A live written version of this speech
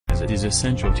as it is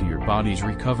essential to your body's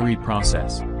recovery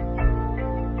process.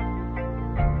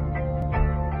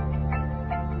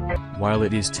 While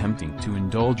it is tempting to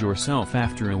indulge yourself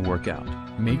after a workout,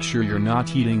 make sure you're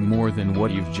not eating more than what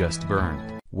you've just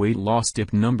burned. Weight loss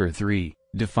tip number 3,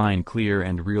 define clear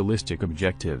and realistic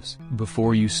objectives.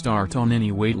 Before you start on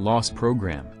any weight loss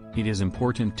program, it is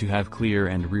important to have clear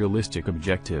and realistic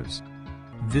objectives.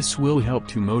 This will help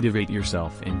to motivate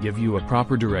yourself and give you a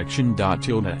proper direction.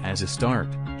 As a start,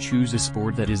 choose a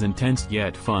sport that is intense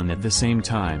yet fun at the same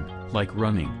time, like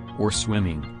running or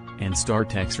swimming, and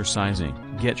start exercising.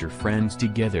 Get your friends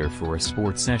together for a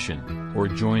sports session, or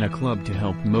join a club to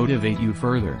help motivate you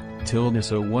further.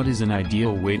 So what is an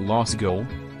ideal weight loss goal?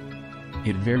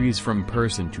 It varies from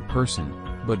person to person,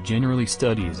 but generally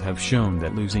studies have shown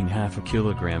that losing half a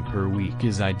kilogram per week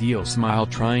is ideal.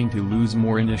 Trying to lose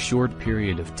more in a short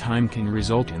period of time can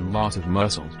result in loss of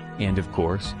muscle, and of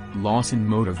course, loss in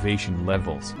motivation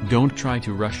levels. Don't try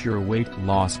to rush your weight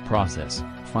loss process.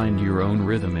 Find your own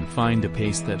rhythm and find a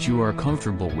pace that you are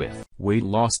comfortable with. Weight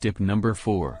loss tip number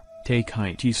 4, take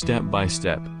it step by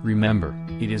step. Remember,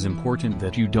 it is important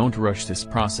that you don't rush this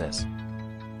process.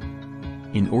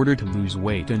 In order to lose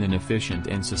weight in an efficient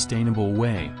and sustainable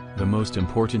way, the most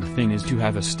important thing is to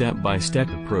have a step-by-step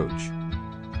approach.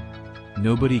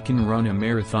 Nobody can run a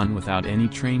marathon without any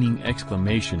training!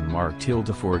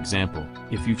 For example,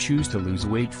 if you choose to lose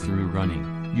weight through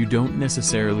running, you don't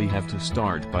necessarily have to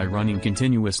start by running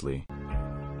continuously.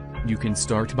 You can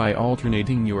start by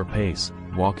alternating your pace,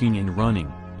 walking and running,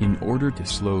 in order to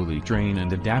slowly train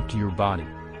and adapt your body.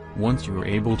 Once you're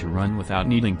able to run without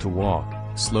needing to walk,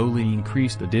 slowly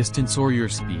increase the distance or your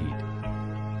speed.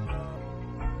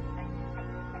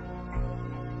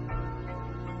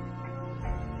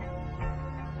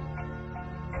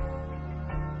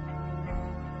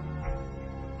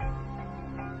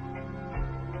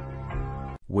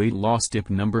 Weight loss tip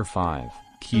number 5,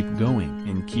 keep going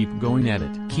and keep going at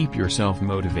it. Keep yourself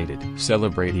motivated.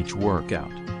 Celebrate each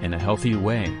workout, in a healthy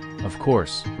way. Of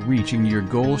course, reaching your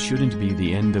goal shouldn't be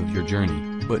the end of your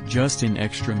journey, but just an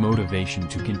extra motivation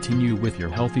to continue with your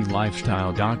healthy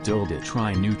lifestyle.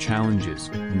 Try new challenges,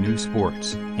 new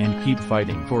sports, and keep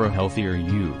fighting for a healthier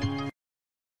you.